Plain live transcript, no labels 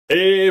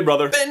Hey,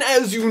 brother. And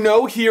as you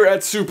know, here at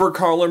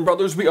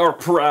SuperCarlinBrothers, we are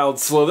proud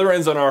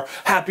Slytherins and are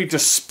happy to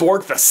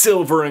sport the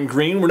silver and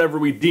green whenever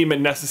we deem it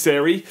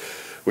necessary,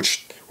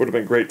 which would have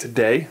been great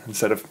today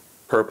instead of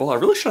purple. I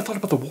really should have thought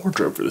about the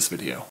wardrobe for this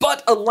video.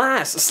 But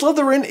alas,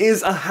 Slytherin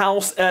is a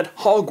house at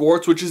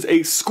Hogwarts, which is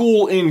a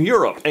school in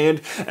Europe, and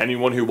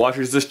anyone who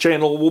watches this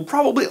channel will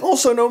probably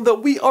also know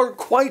that we are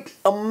quite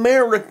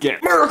American.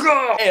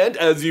 America! And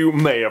as you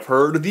may have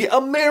heard, the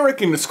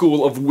American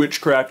School of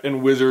Witchcraft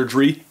and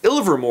Wizardry,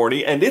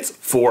 Ilvermorny, and its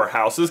 4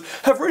 houses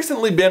have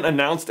recently been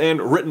announced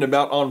and written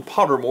about on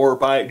Pottermore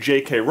by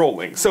J.K.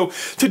 Rowling. So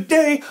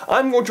today,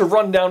 I'm going to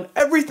run down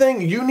everything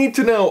you need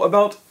to know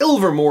about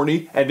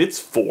Ilvermorny and its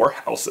 4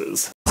 houses.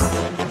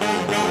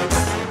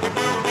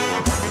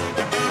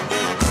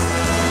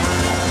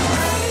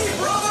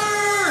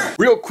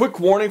 Real quick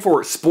warning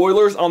for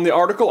spoilers on the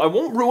article. I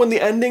won't ruin the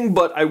ending,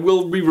 but I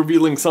will be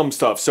revealing some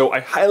stuff, so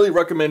I highly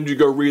recommend you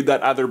go read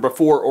that either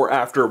before or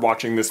after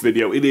watching this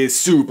video. It is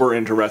super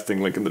interesting,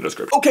 link in the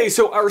description. Okay,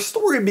 so our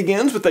story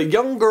begins with a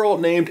young girl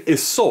named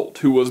Isolde,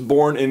 who was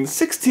born in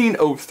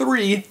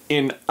 1603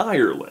 in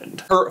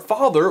Ireland. Her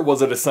father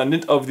was a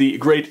descendant of the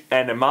great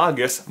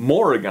animagus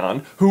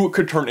Morrigan, who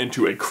could turn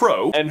into a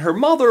crow, and her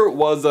mother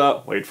was,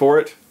 wait for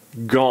it,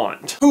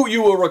 Gaunt, who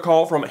you will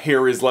recall from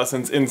Harry's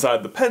lessons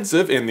inside the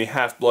Pensive in The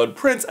Half-Blood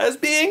Prince as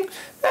being,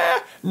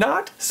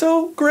 not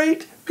so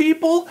great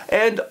people,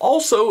 and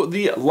also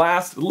the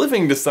last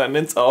living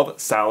descendants of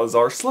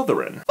Salazar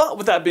Slytherin. But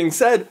with that being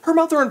said, her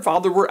mother and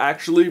father were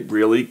actually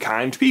really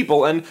kind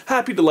people and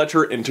happy to let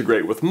her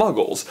integrate with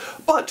Muggles.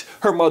 But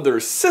her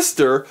mother's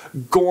sister,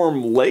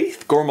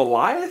 Gormlaith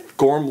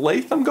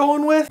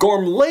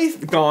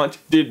Gaunt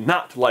did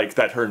not like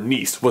that her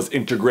niece was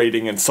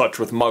integrating and such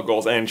with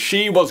Muggles, and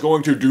she was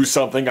going to do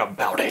something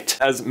about it.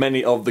 As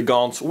many of the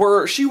Gaunts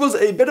were, she was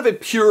a bit of a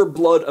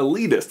pure-blood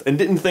elitist and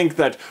didn't think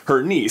that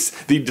her niece,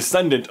 the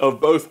descendant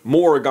of both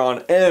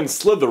Morrigan and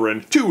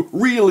Slytherin, 2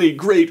 really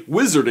great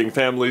wizarding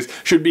families,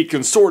 should be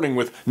consorting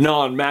with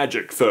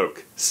non-magic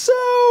folk.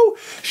 So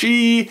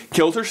she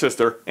killed her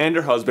sister and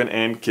her husband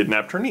and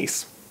kidnapped her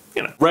niece.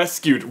 You know,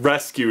 rescued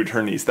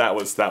her niece. That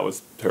was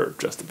her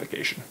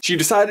justification. She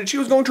decided she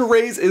was going to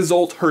raise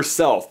Isolde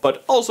herself,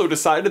 but also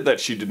decided that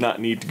she did not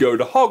need to go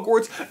to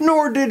Hogwarts,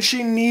 nor did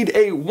she need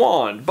a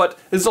wand. But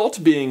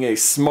Isolde, being a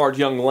smart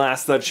young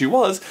lass that she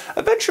was,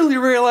 eventually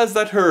realized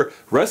that her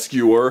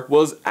rescuer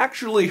was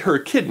actually her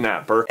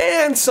kidnapper,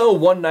 and so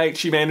one night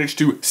she managed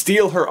to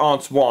steal her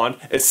aunt's wand,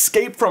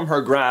 escape from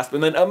her grasp,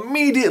 and then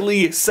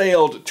immediately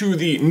sailed to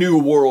the New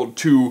World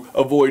to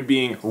avoid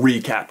being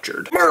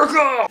recaptured.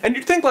 America! And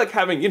you'd think like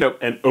having, you know,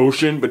 an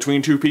ocean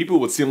between 2 people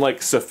would seem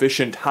like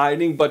sufficient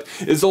hiding, but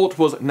Isolde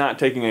was not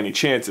taking any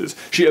chances.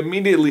 She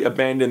immediately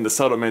abandoned the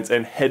settlements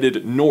and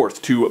headed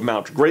north to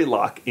Mount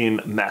Greylock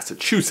in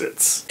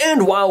Massachusetts.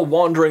 And while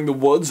wandering the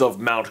woods of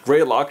Mount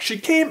Greylock, she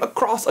came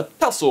across a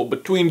tussle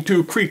between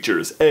 2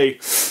 creatures, a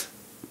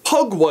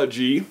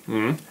Pugwudgie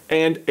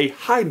and a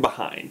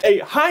hide-behind. A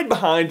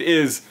hide-behind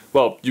is,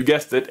 well, you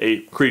guessed it,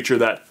 a creature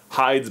that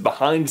hides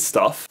behind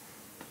stuff.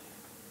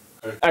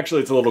 Actually,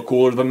 it's a little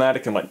cooler than that.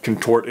 It can like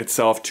contort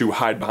itself to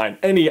hide behind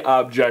any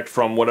object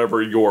from whatever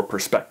your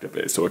perspective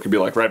is. So it could be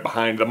like right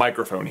behind the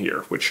microphone here,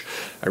 which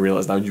I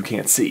realize now you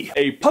can't see.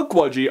 A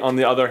Pugwudgie, on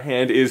the other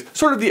hand, is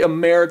sort of the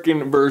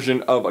American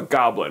version of a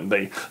goblin.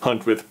 They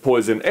hunt with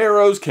poison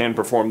arrows, can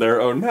perform their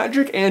own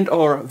magic, and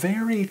are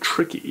very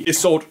tricky.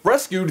 Isolde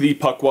rescued the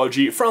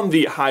Pugwudgie from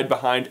the hide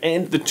behind,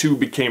 and the 2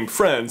 became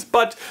friends,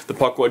 but the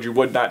Pugwudgie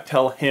would not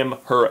tell him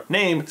her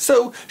name,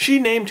 so she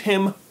named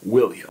him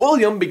William.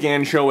 William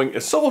began showing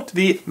Isolde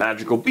the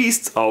magical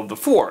beasts of the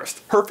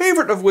forest, her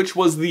favorite of which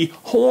was the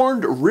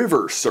horned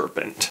river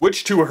serpent,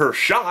 which to her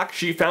shock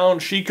she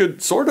found she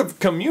could sort of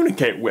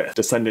communicate with,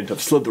 descendant of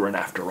Slytherin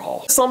after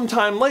all.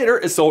 Sometime later,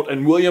 Isolde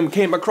and William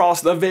came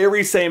across the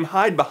very same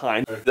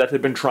hide-behind that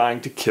had been trying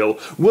to kill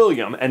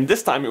William, and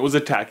this time it was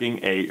attacking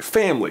a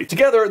family.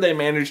 Together they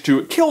managed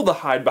to kill the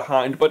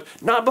hide-behind, but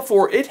not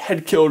before it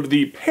had killed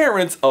the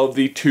parents of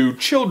the 2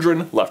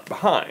 children left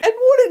behind. And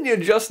wouldn't you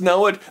just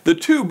know it, the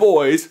 2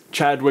 boys,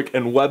 Chadwick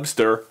and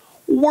Webster,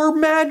 were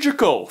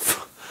magical.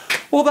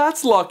 Well,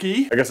 that's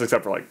lucky. I guess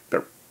except for like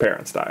their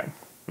parents dying.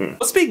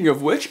 But speaking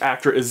of which,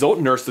 after Isolde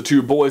nursed the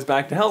 2 boys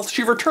back to health,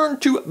 she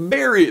returned to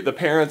bury the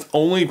parents,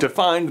 only to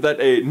find that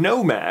a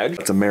no-mage,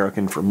 that's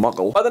American for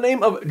muggle, by the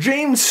name of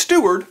James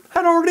Stewart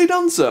had already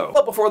done so.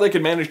 But before they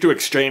could manage to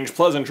exchange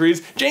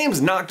pleasantries,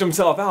 James knocked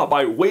himself out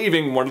by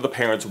waving one of the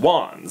parents'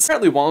 wands.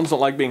 Apparently wands don't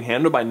like being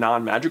handled by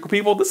non-magical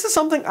people. This is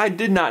something I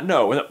did not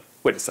know.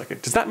 Wait a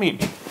second, does that mean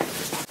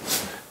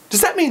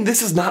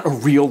this is not a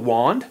real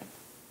wand?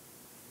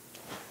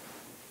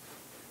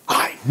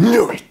 I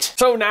knew it!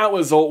 So now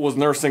Isolde was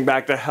nursing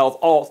back to health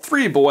all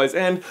 3 boys,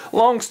 and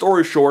long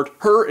story short,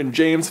 her and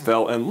James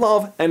fell in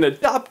love and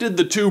adopted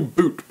the 2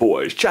 Boot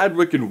boys,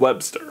 Chadwick and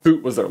Webster.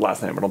 Boot was their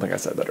last name, I don't think I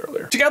said that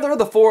earlier. Together,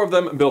 the 4 of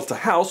them built a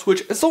house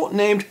which Isolde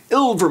named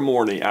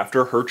Ilvermorny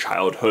after her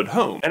childhood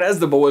home. And as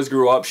the boys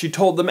grew up, she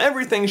told them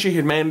everything she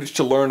had managed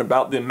to learn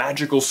about the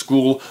magical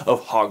school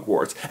of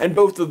Hogwarts, and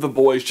both of the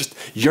boys just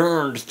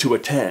yearned to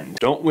attend.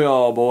 Don't we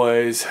all,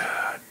 boys?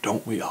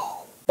 Don't we all?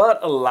 But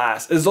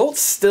alas, Isolde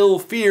still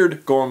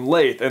feared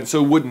Gormlaith and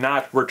so would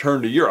not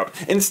return to Europe.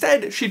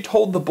 Instead, she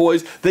told the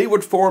boys they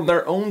would form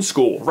their own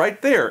school right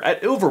there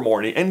at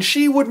Ilvermorny, and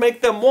she would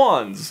make them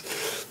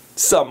wands.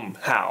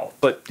 Somehow.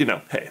 But, you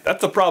know, hey,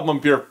 that's a problem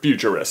for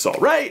futurists,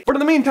 alright? But in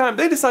the meantime,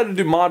 they decided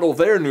to model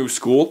their new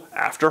school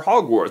after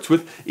Hogwarts,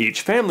 with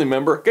each family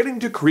member getting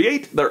to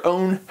create their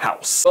own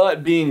house.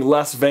 But being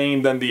less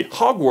vain than the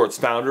Hogwarts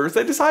founders,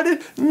 they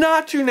decided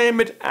not to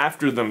name it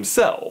after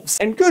themselves.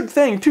 And good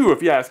thing too,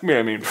 if you ask me.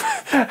 I mean,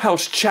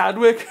 House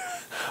Chadwick?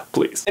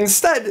 Please.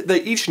 Instead,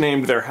 they each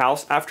named their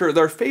house after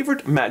their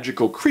favorite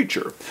magical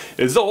creature.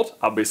 Isolde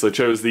obviously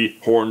chose the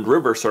Horned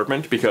River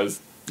Serpent because,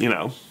 you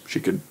know, she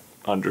could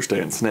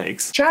understand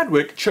snakes.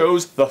 Chadwick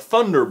chose the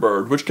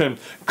Thunderbird, which can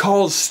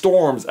cause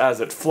storms as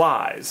it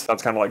flies.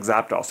 That's kind of like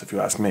Zapdos, if you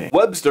ask me.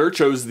 Webster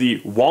chose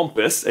the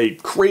Wampus, a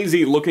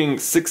crazy-looking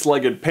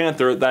 6-legged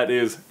panther that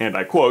is, and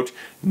I quote,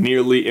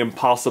 nearly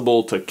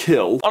impossible to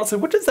kill. Honestly,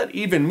 what does that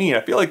even mean? I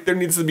feel like there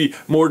needs to be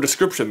more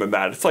description than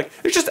that. It's like,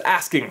 it's just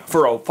asking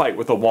for a fight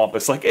with a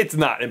Wampus. Like, it's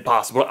not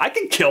impossible. I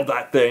can kill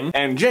that thing.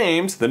 And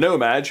James, the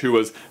No-Mage, who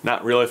was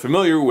not really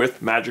familiar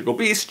with magical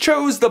beasts,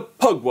 chose the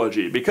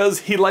Pugwudgie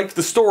because he liked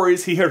the stories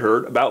he had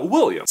heard about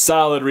William.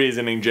 Solid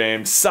reasoning,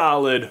 James.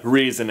 Solid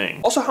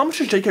reasoning. Also, how much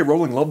does J.K.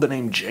 Rowling love the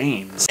name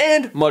James?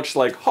 And much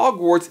like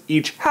Hogwarts,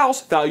 each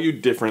house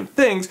valued different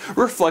things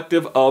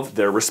reflective of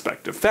their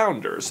respective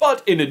founders.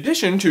 But in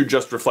addition to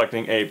just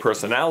reflecting a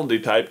personality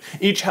type,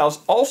 each house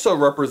also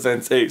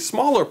represents a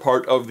smaller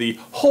part of the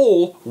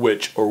whole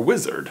witch or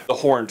wizard. The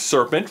Horned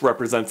Serpent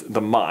represents the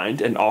mind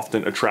and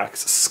often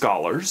attracts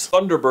scholars.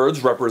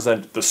 Thunderbirds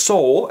represent the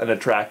soul and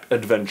attract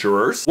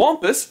adventurers.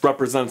 Wampus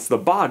represents the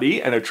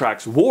body and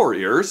attracts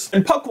warriors.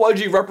 And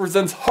Puckwudgie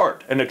represents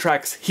heart and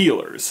attracts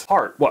healers.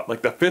 Heart, what,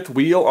 like the 5th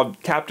wheel on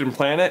Captain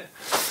Planet?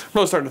 I'm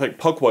really starting to think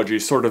Puckwudgie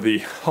is sort of the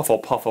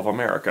Hufflepuff of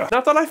America.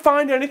 Not that I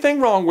find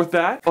anything wrong with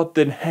that, but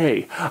then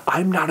hey,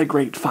 I'm not a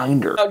great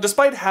finder. Now,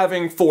 despite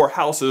having 4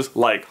 houses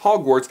like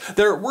Hogwarts,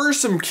 there were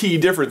some key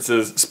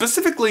differences,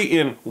 specifically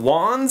in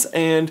wands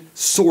and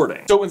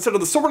sorting. So instead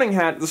of the sorting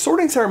hat, the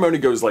sorting ceremony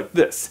goes like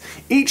this.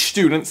 Each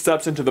student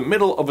steps into the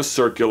middle of a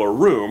circular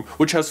room,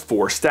 which has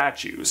 4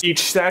 statues. Each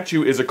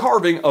statue is a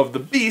carving of the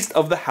beast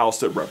of the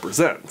house it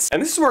represents.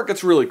 And this is where it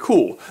gets really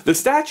cool. The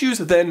statues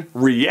then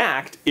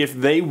react if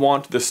they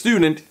want the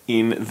student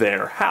in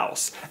their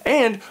house.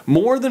 And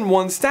more than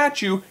one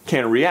statue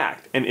can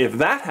react. And if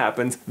that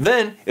happens,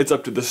 then it's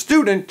up to the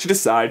student to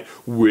decide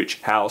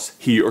which house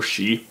he or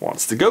she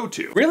wants to go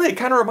to. Really, it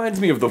kind of reminds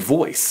me of The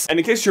Voice. And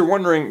in case you're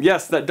wondering,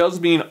 yes, that does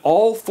mean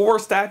all 4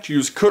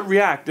 statues could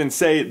react and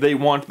say they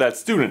want that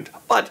student.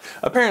 But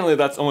apparently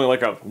that's only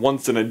like a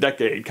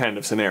once-in-a-decade kind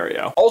of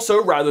scenario.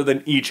 Also, rather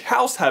than each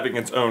house having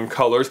its own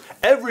colors,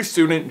 every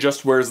student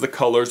just wears the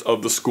colors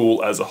of the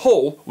school as a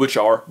whole, which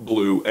are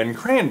blue and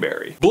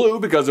cranberry. Blue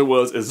because it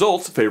was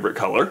Isolde's favorite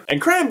color,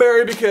 and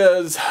cranberry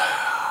because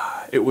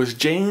it was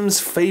James'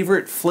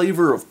 favorite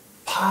flavor of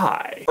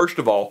pie. First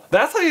of all,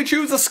 that's how you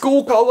choose a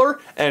school color,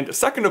 and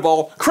second of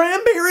all,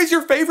 cranberry's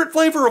your favorite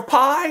flavor of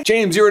pie?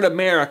 James, you're in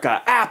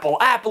America.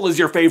 Apple is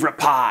your favorite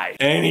pie.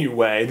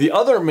 Anyway, the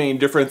other main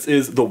difference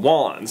is the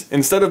wands.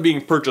 Instead of being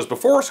purchased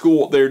before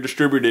school, they're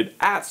distributed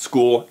at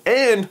school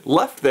and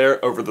left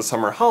there over the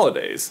summer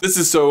holidays. This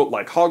is so,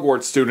 like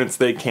Hogwarts students,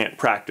 they can't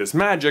practice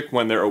magic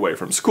when they're away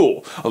from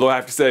school. Although I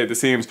have to say,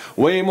 this seems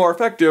way more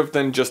effective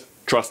than just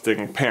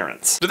trusting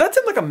parents. Does that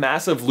seem like a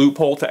massive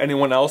loophole to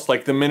anyone else?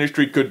 Like the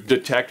ministry could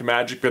detect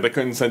magic but they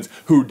couldn't sense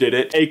who did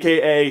it?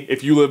 AKA,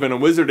 if you live in a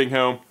wizarding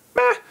home,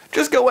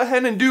 just go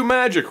ahead and do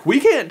magic. We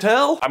can't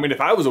tell. I mean, if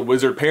I was a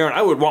wizard parent,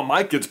 I would want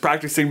my kids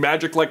practicing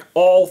magic like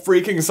all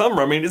freaking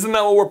summer. I mean, isn't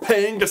that what we're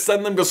paying to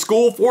send them to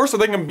school for, so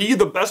they can be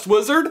the best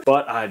wizard?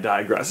 But I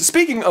digress.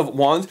 Speaking of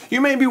wands,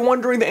 you may be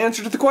wondering the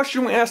answer to the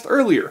question we asked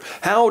earlier.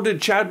 How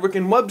did Chadwick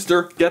and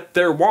Webster get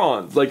their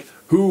wands? Like,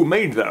 who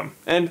made them?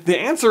 And the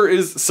answer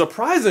is,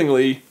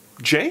 surprisingly,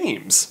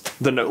 James,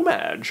 the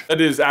No-Mage.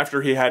 That is,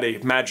 after he had a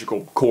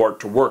magical core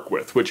to work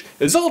with, which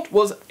Isolde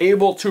was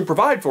able to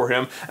provide for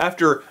him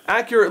after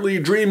accurately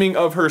dreaming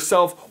of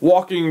herself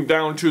walking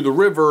down to the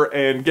river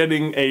and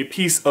getting a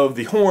piece of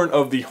the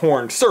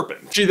Horned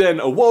Serpent. She then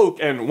awoke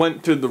and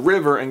went to the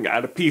river and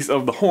got a piece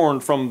of the horn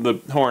from the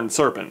Horned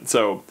Serpent.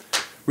 So,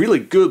 really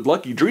good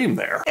lucky dream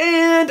there.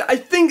 And I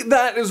think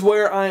that is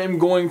where I am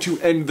going to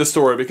end the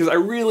story because I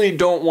really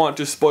don't want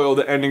to spoil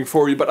the ending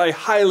for you, but I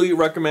highly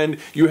recommend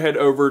you head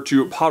over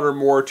to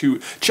Pottermore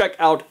to check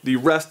out the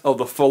rest of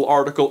the full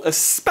article,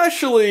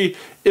 especially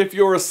if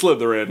you're a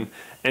Slytherin,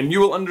 and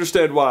you will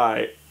understand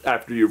why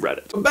after you've read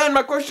it. Ben,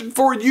 my question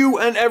for you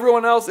and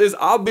everyone else is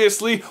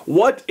obviously,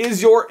 what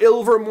is your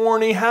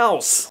Ilvermorny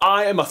house?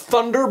 I am a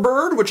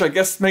Thunderbird, which I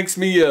guess makes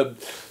me a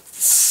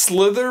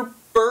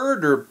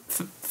Slitherbird or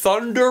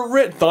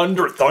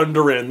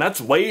Thunderin. That's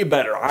way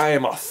better. I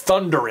am a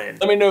Thunderin.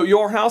 Let me know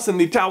your house in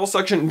the towel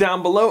section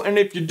down below, and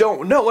if you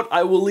don't know it,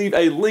 I will leave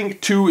a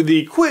link to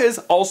the quiz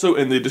also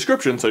in the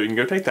description, so you can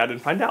go take that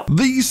and find out.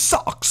 These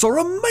socks are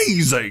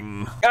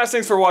amazing! Guys,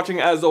 thanks for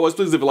watching. As always,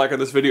 please leave a like on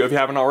this video if you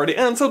haven't already,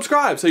 and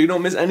subscribe so you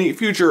don't miss any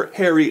future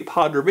Harry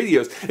Potter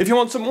videos. If you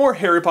want some more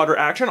Harry Potter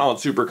action on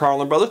Super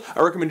Carlin Brothers,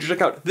 I recommend you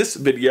check out this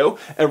video,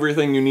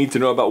 Everything You Need to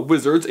Know About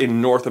Wizards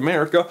in North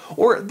America,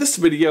 or this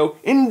video,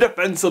 In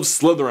Defense of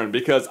Slytherin,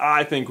 because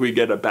I think we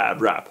get a bad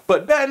rap.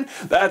 But Ben,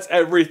 that's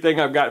everything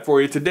I've got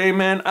for you today,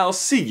 man. I'll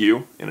see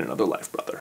you in another life, brother.